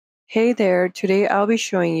Hey there, today I'll be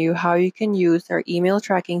showing you how you can use our email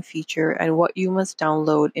tracking feature and what you must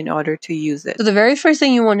download in order to use it. So the very first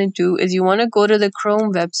thing you want to do is you want to go to the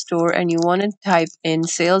Chrome Web Store and you want to type in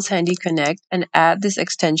Saleshandy Connect and add this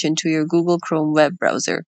extension to your Google Chrome web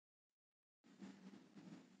browser.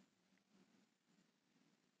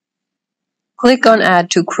 Click on Add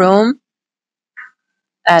to Chrome,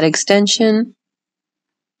 Add Extension,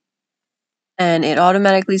 and it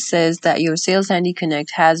automatically says that your Saleshandy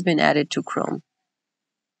Connect has been added to Chrome.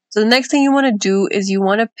 So the next thing you want to do is you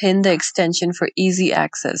want to pin the extension for easy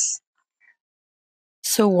access.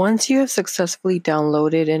 So once you have successfully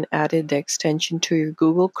downloaded and added the extension to your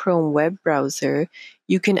Google Chrome web browser,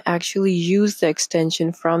 you can actually use the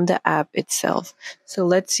extension from the app itself. So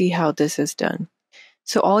let's see how this is done.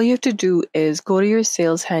 So all you have to do is go to your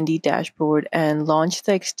Saleshandy dashboard and launch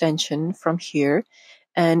the extension from here.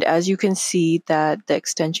 And as you can see that the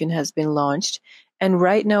extension has been launched. And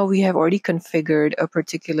right now we have already configured a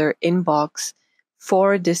particular inbox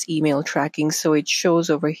for this email tracking. So it shows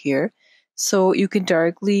over here. So you can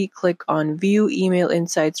directly click on View Email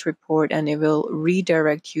Insights Report and it will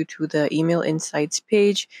redirect you to the Email Insights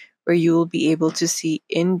page where you will be able to see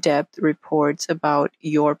in-depth reports about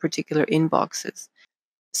your particular inboxes.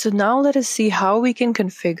 So now let us see how we can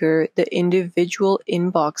configure the individual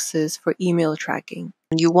inboxes for email tracking.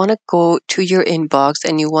 You want to go to your inbox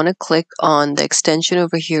and you want to click on the extension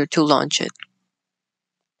over here to launch it.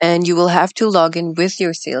 And you will have to log in with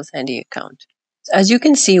your Saleshandy account. As you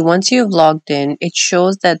can see, once you have logged in, it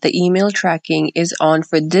shows that the email tracking is on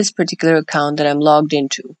for this particular account that I'm logged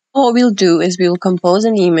into. What we'll do is we will compose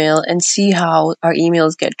an email and see how our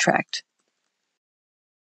emails get tracked.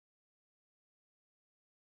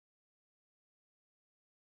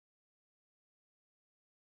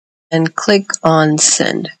 And click on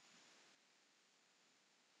Send.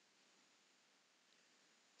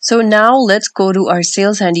 So now let's go to our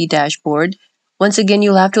Saleshandy dashboard. Once again,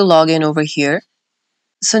 you'll have to log in over here.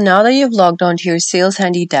 So now that you've logged onto your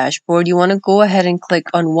Saleshandy dashboard, you want to go ahead and click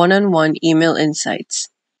on One-on-One Email Insights.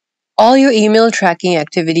 All your email tracking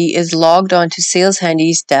activity is logged onto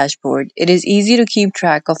Saleshandy's dashboard. It is easy to keep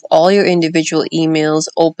track of all your individual emails,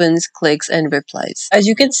 opens, clicks, and replies. As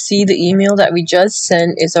you can see, the email that we just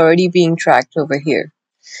sent is already being tracked over here.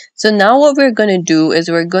 So now what we're going to do is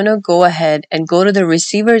we're going to go ahead and go to the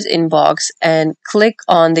receiver's inbox and click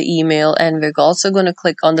on the email, and we're also going to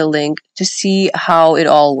click on the link to see how it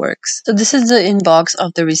all works. So this is the inbox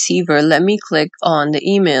of the receiver. Let me click on the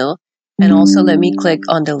email and also let me click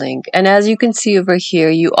on the link. And as you can see over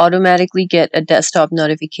here, you automatically get a desktop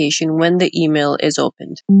notification when the email is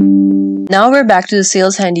opened. Now we're back to the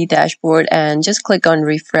Saleshandy dashboard and just click on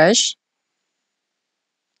refresh.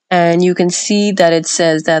 And you can see that it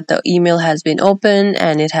says that the email has been opened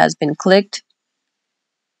and it has been clicked.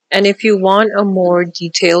 And if you want a more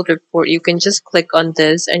detailed report, you can just click on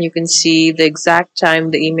this and you can see the exact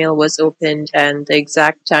time the email was opened and the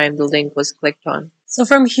exact time the link was clicked on. So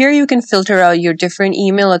from here, you can filter out your different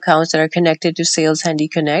email accounts that are connected to Saleshandy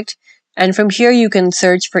Connect. And from here, you can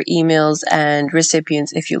search for emails and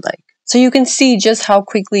recipients if you like. So you can see just how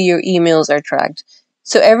quickly your emails are tracked.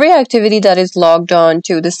 So every activity that is logged on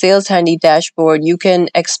to the Saleshandy dashboard, you can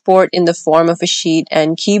export in the form of a sheet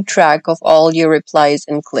and keep track of all your replies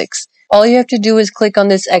and clicks. All you have to do is click on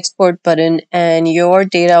this export button and your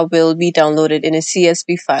data will be downloaded in a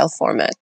CSV file format.